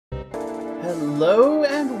Hello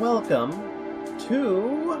and welcome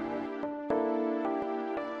to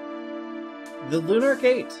the Lunar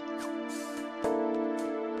Gate.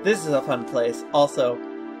 This is a fun place. Also,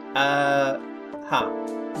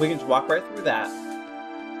 we can just walk right through that.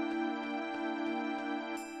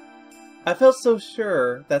 I felt so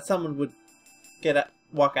sure that someone would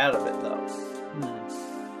walk out of it, though.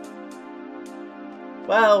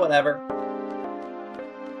 Well, whatever.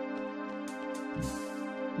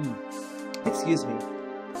 Excuse me.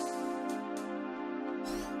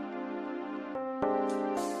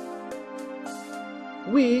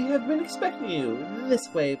 We have been expecting you. This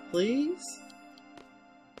way, please.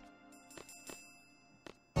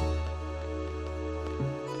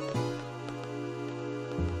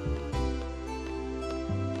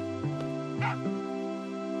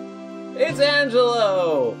 It's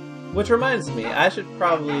Angelo! Which reminds me, I should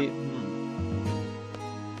probably...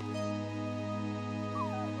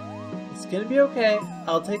 It's gonna be okay.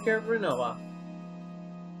 I'll take care of Renoa.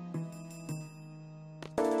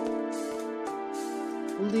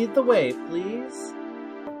 Lead the way, please.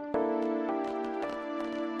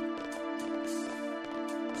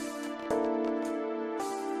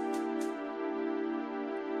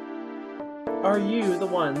 Are you the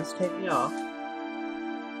ones taking off?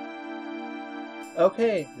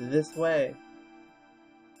 Okay, this way.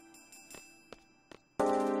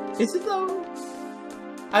 Is it though?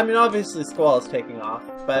 I mean, obviously Squall is taking off,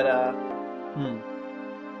 but,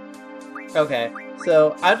 Okay,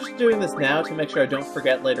 so I'm just doing this now to make sure I don't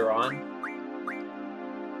forget later on.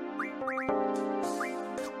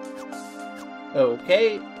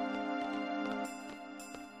 Okay.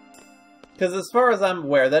 Because as far as I'm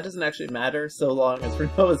aware, that doesn't actually matter so long as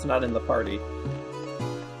Renoa's not in the party.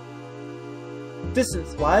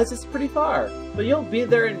 Distance-wise, it's pretty far, but you'll be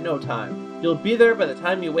there in no time. You'll be there by the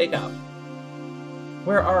time you wake up.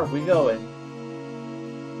 Where are we going?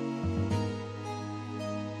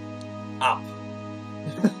 Up.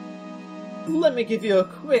 Let me give you a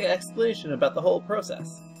quick explanation about the whole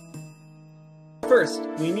process. First,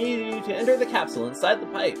 we need you to enter the capsule inside the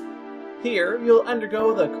pipe. Here, you'll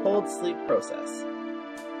undergo the cold sleep process.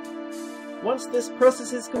 Once this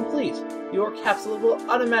process is complete, your capsule will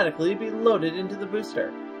automatically be loaded into the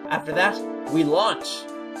booster. After that, we launch!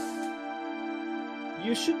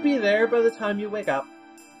 You should be there by the time you wake up.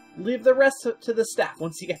 Leave the rest to the staff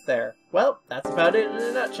once you get there. Well, that's about it in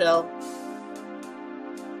a nutshell.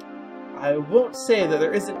 I won't say that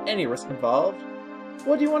there isn't any risk involved.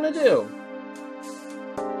 What do you want to do?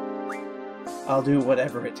 I'll do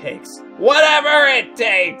whatever it takes. Whatever it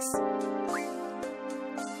takes!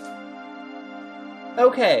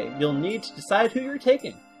 Okay, you'll need to decide who you're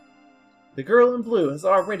taking. The girl in blue has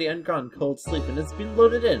already undergone cold sleep and has been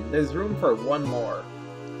loaded in. There's room for one more.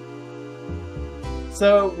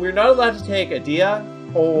 So, we're not allowed to take Adia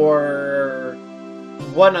or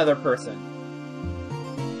one other person.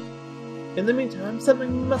 In the meantime,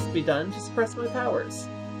 something must be done to suppress my powers.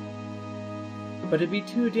 But it'd be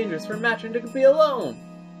too dangerous for Matron to be alone.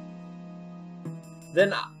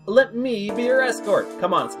 Then let me be your escort.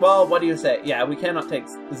 Come on, Squall, what do you say? Yeah, we cannot take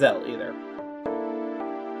Zell either.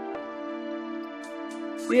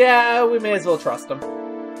 Yeah, we may as well trust him.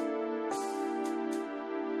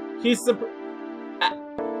 He's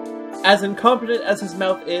as incompetent as his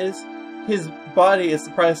mouth is, his body is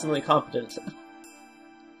surprisingly competent.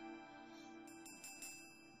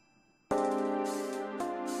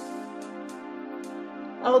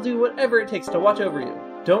 I'll do whatever it takes to watch over you.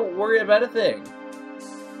 Don't worry about a thing.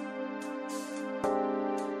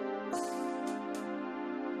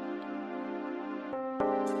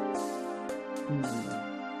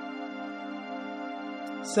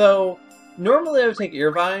 So, normally I would take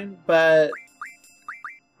Irvine, but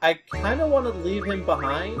I kind of want to leave him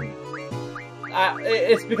behind.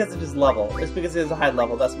 It's because of his level. It's because he has a high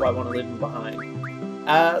level, that's why I want to leave him behind.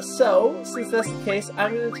 So, since that's the case,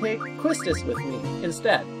 I'm going to take Quistis with me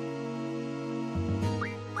instead.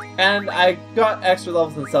 And I got extra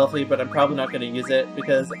levels in Selfie, but I'm probably not going to use it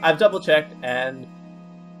because I've double-checked and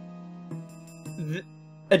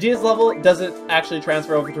Adia's level doesn't actually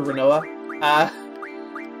transfer over to Renoa.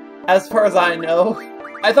 As far as I know.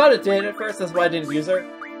 I thought it did at first, that's why I didn't use her.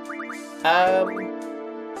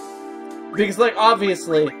 Because, like,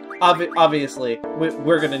 obviously,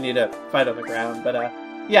 we're gonna need a fight on the ground, but,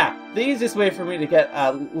 yeah, the easiest way for me to get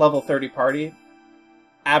a level 30 party,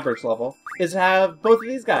 average level, is to have both of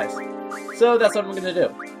these guys. So that's what I'm gonna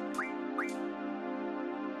do.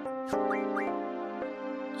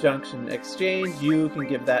 Junction exchange, you can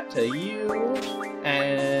give that to you,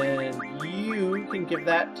 and you can give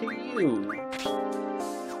that to you.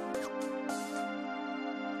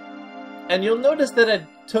 And you'll notice that I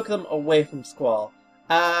took them away from Squall.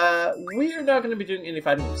 We are not going to be doing any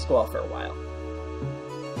fighting with Squall for a while.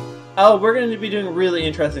 Oh, we're going to be doing really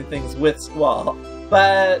interesting things with Squall,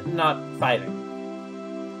 but not fighting.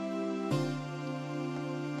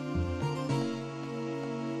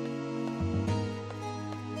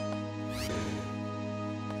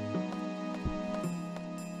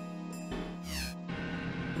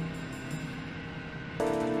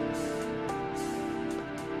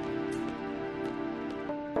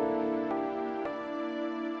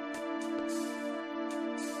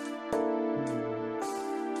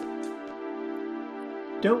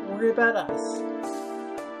 Don't worry about us.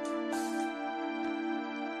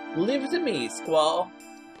 Leave it to me, Squall.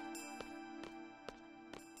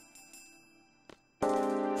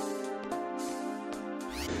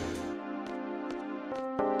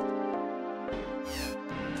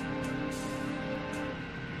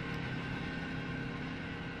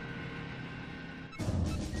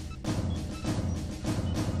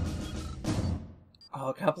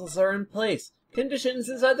 All capsules are in place. Conditions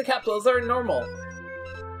inside the capsules are normal.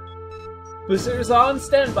 Boosters on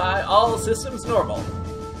standby, all systems normal.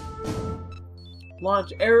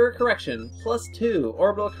 Launch error correction, +2,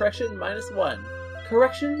 orbital correction, -1.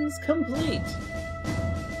 Corrections complete.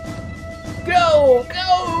 Go,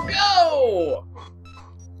 go, go!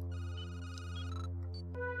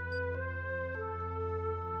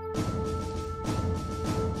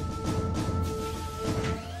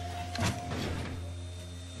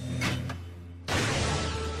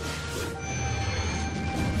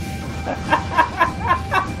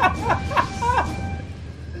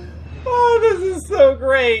 Oh, this is so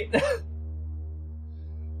great!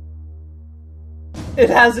 It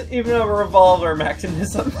has even a revolver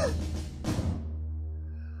mechanism.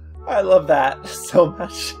 I love that so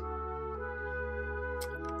much.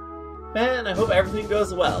 Man, I hope everything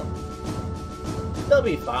goes well. They'll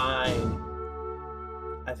be fine.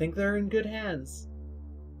 I think they're in good hands.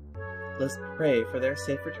 Let's pray for their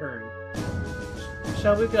safe return.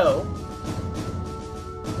 Shall we go?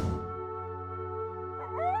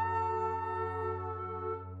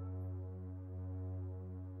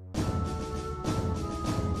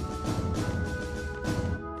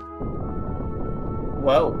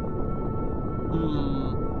 Whoa.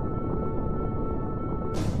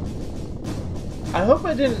 I hope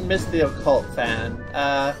I didn't miss the occult fan.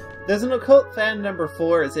 There's an occult fan number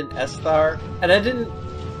 4 is in Esthar, and I didn't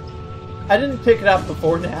pick it up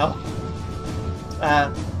before now.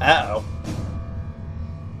 Uh-oh.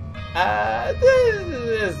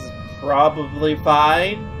 This is probably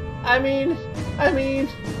fine. I mean,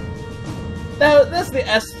 that's the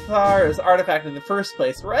Esthar's artifact in the first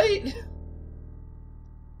place, right?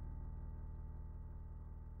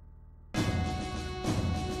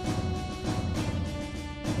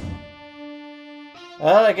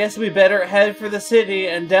 Well, I guess we better head for the city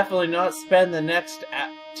and definitely not spend the next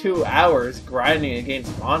 2 hours grinding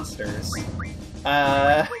against monsters.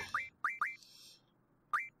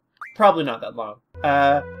 Probably not that long.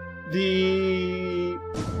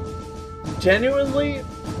 Genuinely,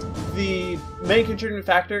 the main contributing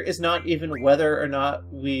factor is not even whether or not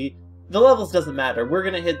the levels doesn't matter. We're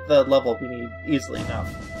gonna hit the level we need easily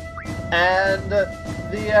enough. And,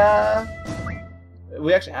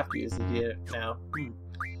 we actually have to use the D now.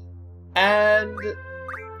 And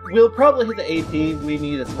we'll probably hit the AP we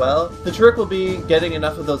need as well. The trick will be getting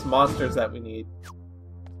enough of those monsters that we need.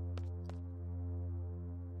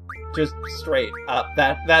 Just straight up.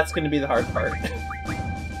 That's going to be the hard part.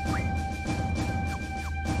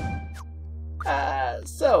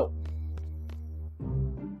 So,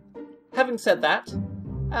 having said that,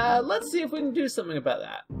 let's see if we can do something about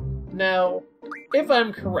that. Now, if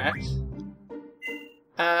I'm correct,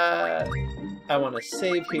 I want to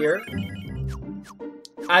save here.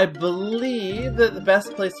 I believe that the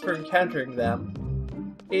best place for encountering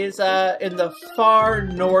them is in the far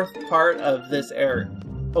north part of this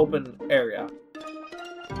open area.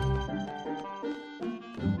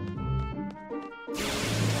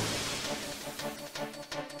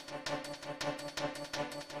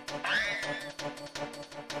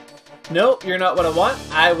 Nope, you're not what I want.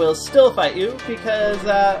 I will still fight you because,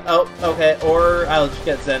 oh, okay, or I'll just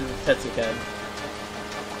get Zen Tetsuken.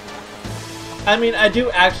 I mean, I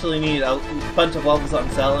do actually need a bunch of levels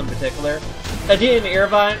on Zell in particular. Adia and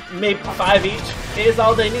Irvine, maybe 5 each, is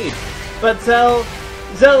all they need. But Zell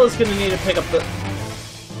is gonna need to pick up the...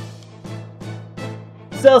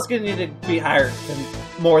 Zell's gonna need to be higher than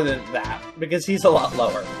more than that, because he's a lot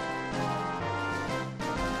lower.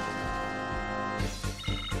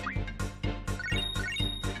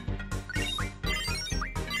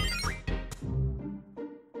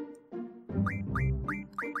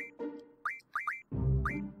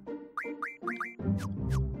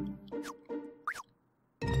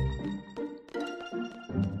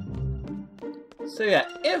 So yeah,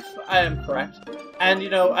 if I am correct, and you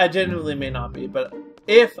know, I genuinely may not be, but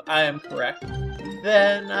if I am correct,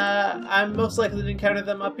 then I'm most likely to encounter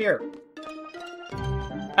them up here.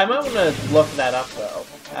 I might want to look that up though.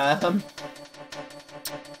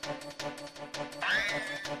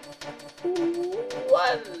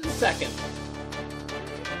 1 second.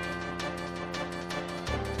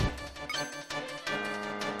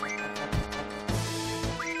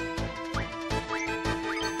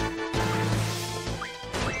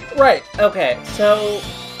 Right, okay, so...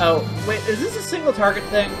 Oh, wait, is this a single target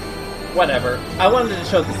thing? Whatever. I wanted to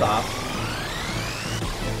show this off.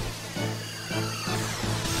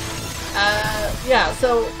 Yeah,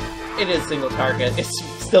 so... It is single target. It's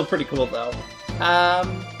still pretty cool, though.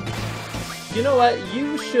 You know what?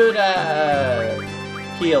 You should,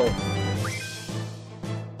 heal.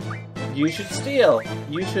 You should steal.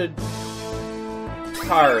 You should...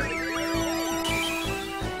 card.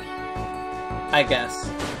 I guess.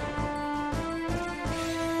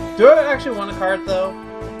 Do I actually want a card, though?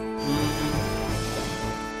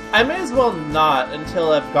 I may as well not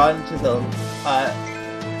until I've gotten to the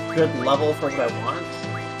good level for what I want.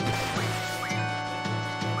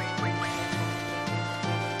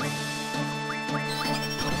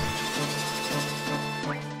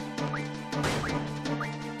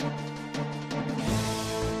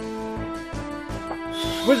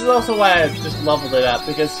 Which is also why I just leveled it up,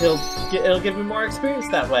 because it'll give me more experience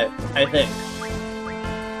that way, I think.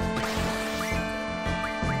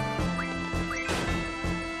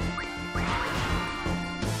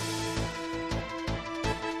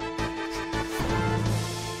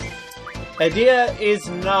 Idea is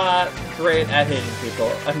not great at hitting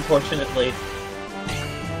people, unfortunately.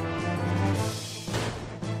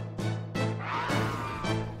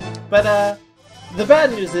 But, the bad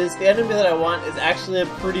news is, the enemy that I want is actually a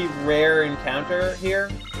pretty rare encounter here.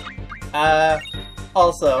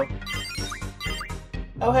 Also...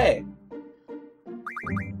 Oh, hey.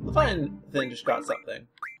 The fine thing just got something.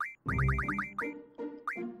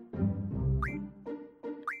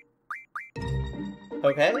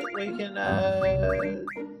 Okay, we can,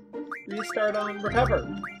 restart on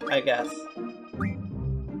recover, I guess.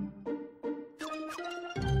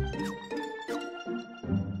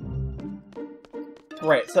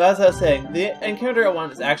 Right, so as I was saying, the encounter I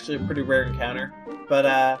want is actually a pretty rare encounter, but,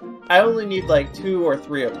 I only need, like, 2 or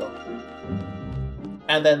 3 of them.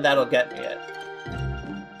 And then that'll get me it.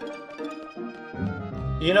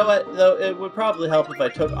 You know what, though? It would probably help if I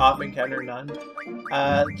took off encounter none.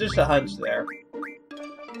 Just a hunch there.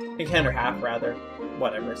 Encounter half, rather.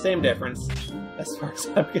 Whatever, same difference, as far as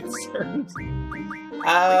I'm concerned.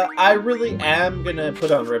 I really am gonna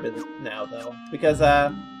put on ribbons now, though, because,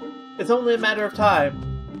 it's only a matter of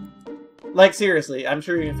time. Like, seriously, I'm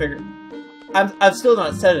sure you can figure... I've still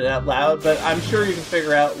not said it out loud, but I'm sure you can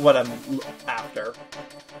figure out what I'm after.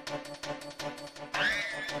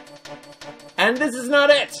 And this is not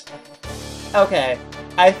it! Okay,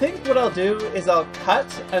 I think what I'll do is I'll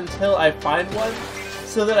cut until I find one,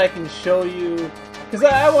 so that I can show you... Because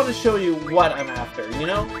I want to show you what I'm after, you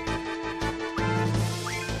know?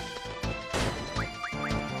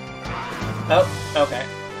 Oh, okay.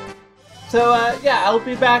 So, yeah, I'll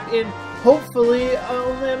be back in, hopefully,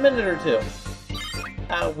 only a minute or 2.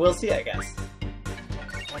 We'll see, I guess.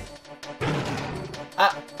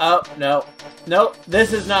 Oh, no. No,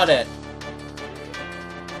 this is not it.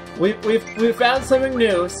 We've found something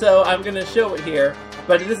new, so I'm gonna show it here,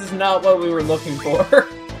 but this is not what we were looking for.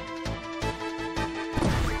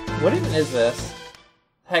 What even is this?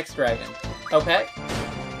 Hex Dragon. Okay.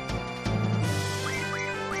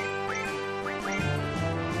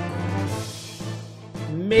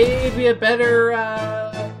 Maybe a better,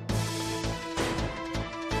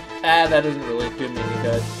 that doesn't really do me any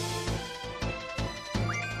good.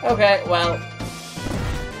 Okay, well...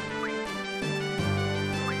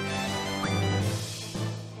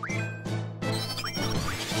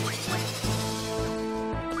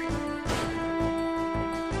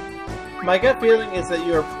 My gut feeling is that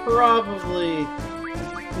you're probably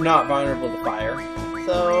not vulnerable to fire,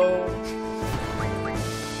 so...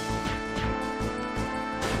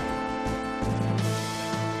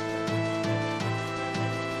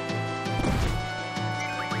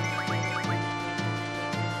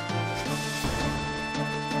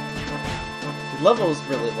 The level is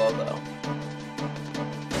really low, though.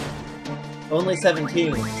 Only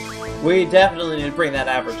 17. We definitely need to bring that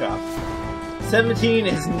average up. 17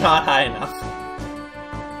 is not high enough.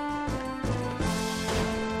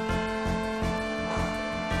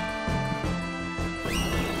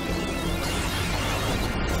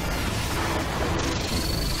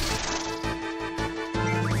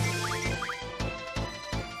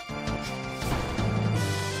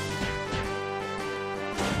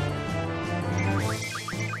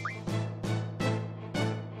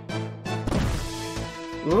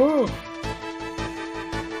 Ooh.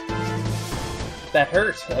 That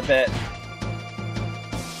hurt a bit.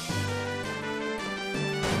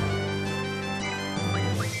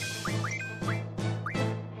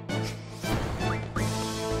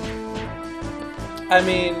 I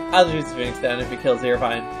mean, I'll use the Phoenix down if he kills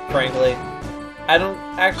Irvine, frankly. I don't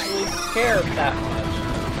actually care that much.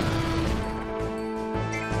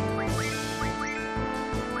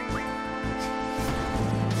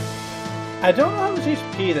 I don't know how much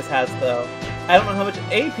HP this has, though. I don't know how much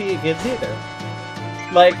AP it gives either.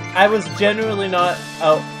 Like, I was genuinely not...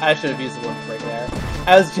 Oh, I should have used the one break there.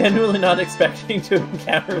 I was genuinely not expecting to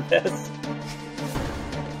encounter this.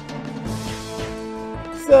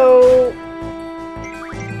 So...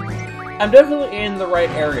 I'm definitely in the right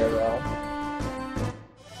area, though.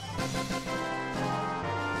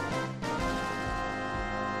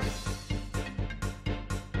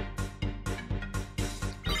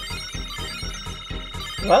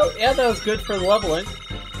 Well, yeah, that was good for the leveling.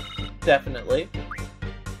 Definitely.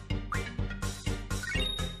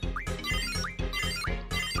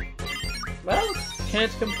 Well,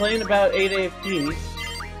 can't complain about 8 AP.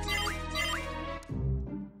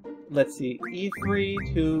 Let's see,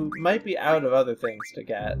 E3 to might be out of other things to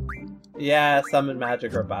get. Yeah, summon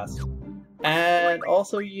magic or bust. And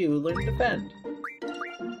also you learn to defend.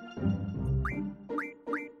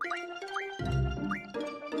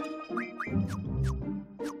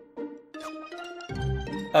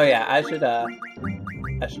 Oh yeah, I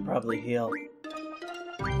should probably heal.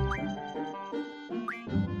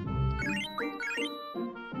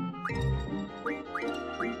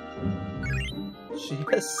 She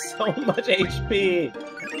has so much HP!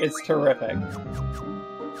 It's terrific.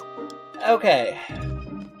 Okay.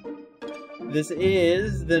 This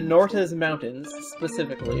is the Norta's Mountains,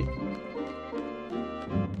 specifically.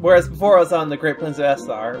 Whereas before I was on the Great Plains of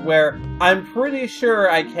Esthar, where I'm pretty sure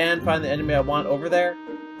I can find the enemy I want over there,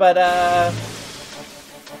 but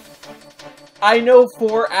I know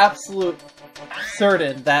for absolute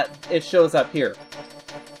certain that it shows up here.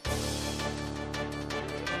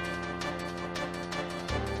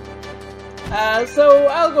 So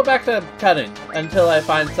I'll go back to cutting until I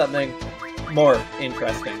find something more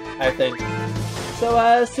interesting, I think.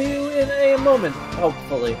 So, see you in a moment,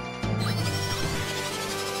 hopefully.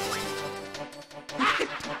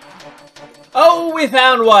 Oh, we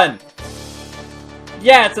found one!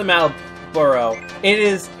 Yeah, it's a Malboro. It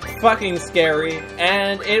is fucking scary,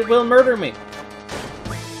 and it will murder me.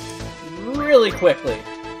 Really quickly.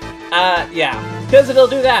 Yeah, because it'll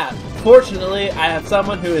do that. Fortunately, I have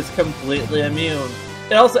someone who is completely immune.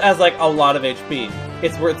 It also has, like, a lot of HP.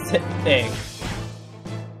 It's worth saying.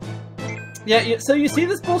 Yeah, so you see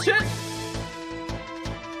this bullshit?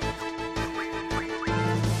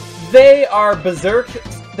 They are berserk.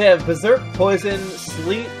 They have berserk, poison,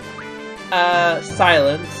 sleep,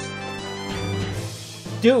 silence,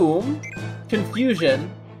 doom, confusion,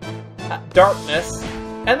 darkness,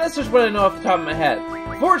 and that's just what I know off the top of my head.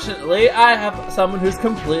 Fortunately, I have someone who's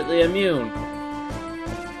completely immune.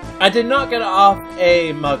 I did not get off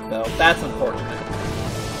a mug, though. That's unfortunate.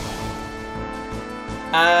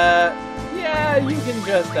 Yeah, you can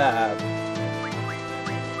just,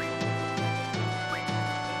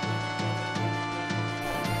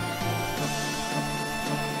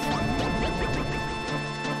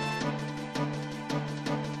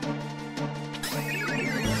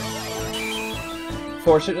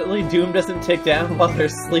 Fortunately, Doom doesn't tick down while they're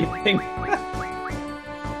sleeping.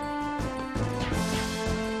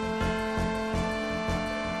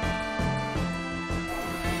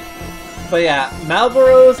 But yeah,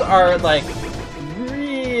 Malboros are, like,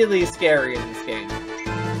 really scary in this game.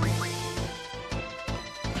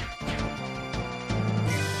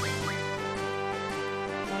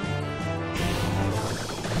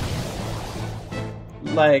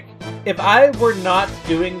 Like, if I were not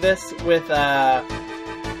doing this with,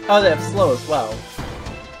 oh, they have slow as well.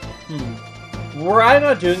 Were I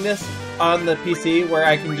not doing this on the PC where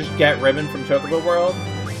I can just get Ribbon from Chocobo World,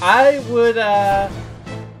 I would,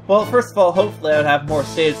 well, first of all, hopefully I would have more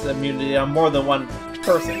status immunity on more than one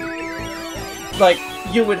person. Like,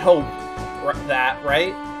 you would hope that,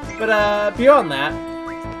 right? But, beyond that,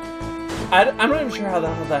 I'm not even sure how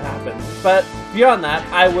the hell that happened. But, beyond that,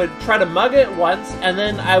 I would try to mug it once, and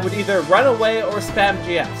then I would either run away or spam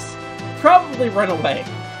GFs. Probably run away.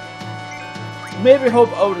 Maybe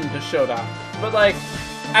hope Odin just showed up. But, like,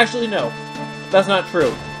 actually no. That's not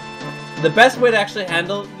true. The best way to actually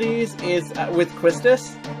handle these is with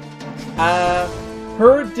Quistis.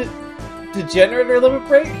 Her Degenerator Limit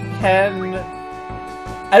Break can...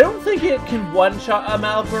 I don't think it can one-shot a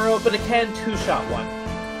Malboro, but it can two-shot one.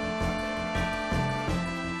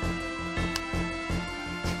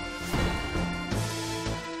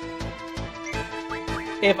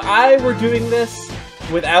 if I were doing this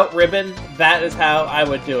without ribbon, that is how I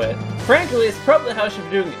would do it. Frankly, it's probably how I should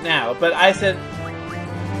be doing it now, but I sent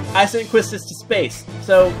Quistis to space,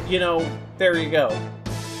 so, you know, there you go.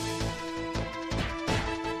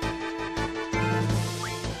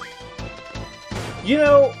 You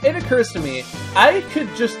know, it occurs to me, I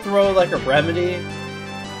could just throw, like, a remedy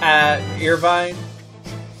at Irvine.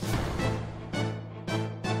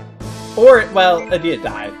 Or, well, Adia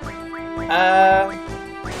died.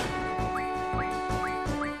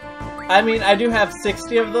 I mean, I do have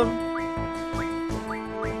 60 of them.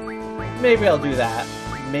 Maybe I'll do that.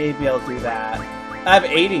 Maybe I'll do that. I have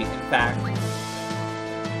 80, in fact.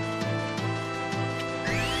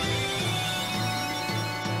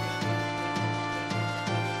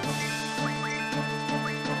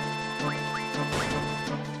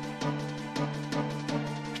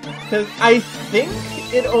 Because I think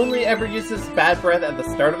it only ever uses Bad Breath at the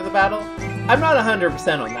start of the battle. I'm not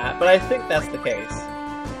 100% on that, but I think that's the case.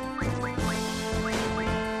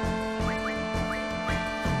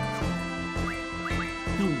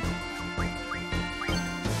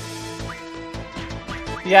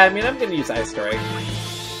 Yeah, I mean, I'm gonna use Ice Strike.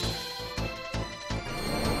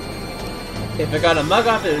 If it got a mug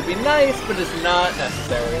off, it would be nice, but it's not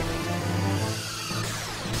necessary.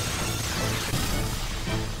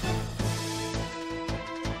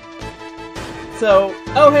 So,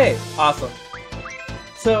 oh hey, awesome.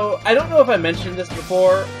 So, I don't know if I mentioned this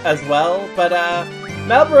before as well, but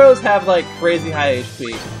Malboros have like crazy high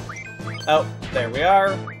HP. Oh, there we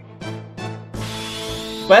are.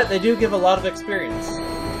 But they do give a lot of experience.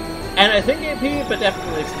 And I think AP, but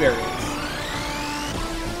definitely experience.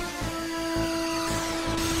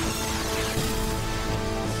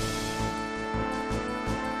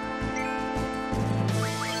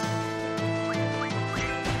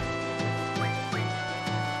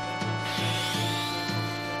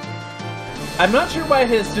 I'm not sure why it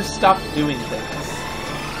has just stopped doing things.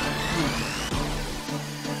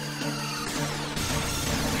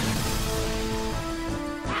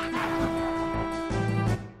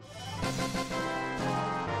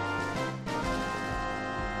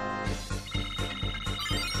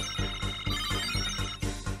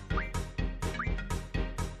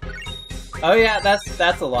 Oh yeah,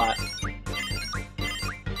 that's a lot.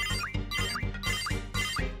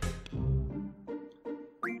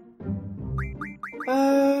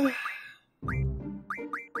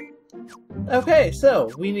 Okay, so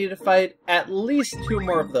we need to fight at least 2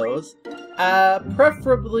 more of those.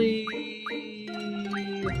 Preferably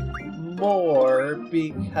more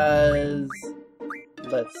because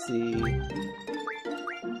let's see.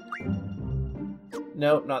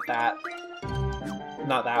 Nope, not that.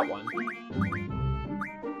 Not that one.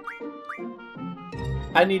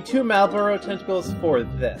 I need 2 Malboro tentacles for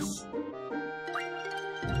this.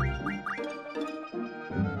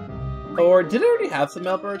 Or did I already have some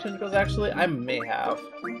Malboro tentacles, actually? I may have.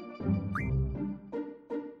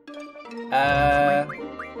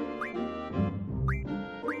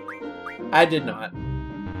 I did not.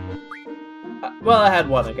 Well, I had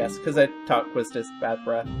 1, I guess, because I taught Quistis Bad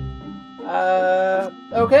Breath.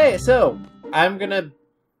 Okay, so I'm gonna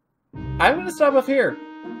stop off here.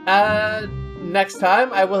 Next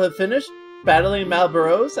time I will have finished battling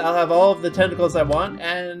Malboros. I'll have all of the tentacles I want,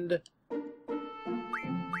 and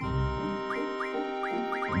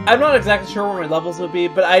I'm not exactly sure where my levels will be,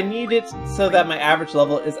 but I need it so that my average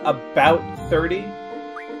level is about 30.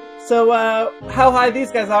 So, how high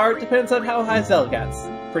these guys are depends on how high Zell gets,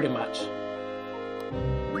 pretty much.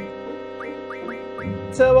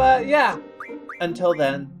 So, yeah. Until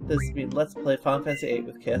then, this has been Let's Play Final Fantasy VIII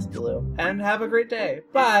with Chaos Blue, and have a great day.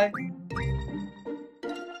 Bye!